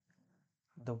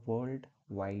The World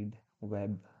Wide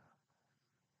Web,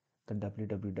 the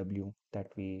WWW that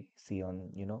we see on,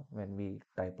 when we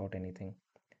type out anything.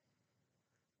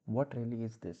 What really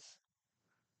is this?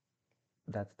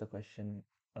 That's the question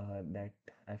that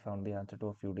I found the answer to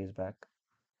a few days back.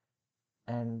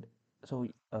 And so,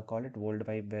 call it World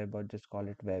Wide Web or just call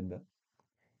it web.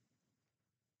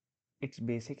 It's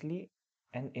basically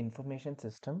an information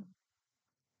system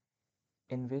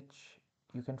in which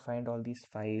you can find all these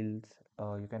files,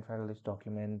 you can find all these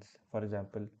documents. For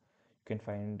example, you can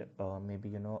find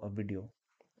maybe a video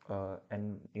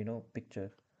and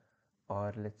picture,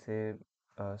 or let's say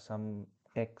some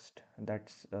text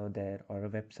that's there, or a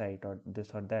website, or this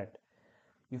or that.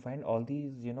 You find all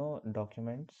these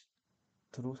documents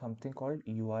through something called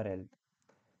URL.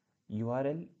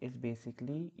 URL is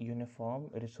basically Uniform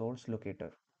Resource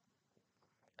Locator.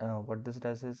 What this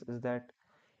does is that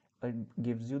it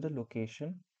gives you the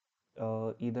location,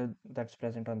 either that's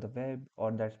present on the web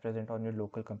or that's present on your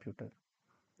local computer.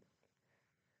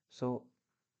 So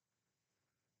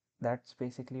that's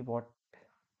basically what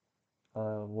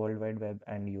World Wide Web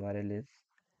and URL is.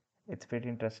 It's pretty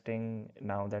interesting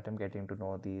now that I'm getting to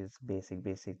know these basic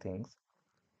things,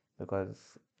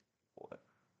 because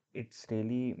it's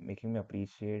really making me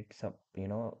appreciate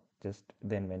just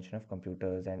the invention of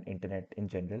computers and internet in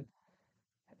general.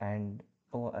 And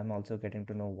oh, I'm also getting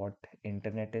to know what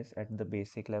internet is at the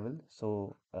basic level.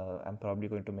 So I'm probably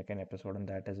going to make an episode on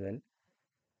that as well.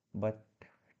 But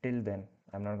till then,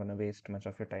 I'm not going to waste much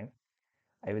of your time.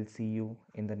 I will see you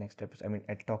in the next episode. I mean,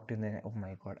 I'll talk to you in the, oh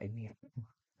my God, I mean,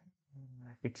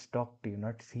 it's talk to you,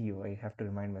 not see you. I have to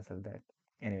remind myself that.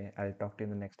 Anyway, I'll talk to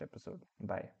you in the next episode.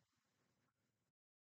 Bye.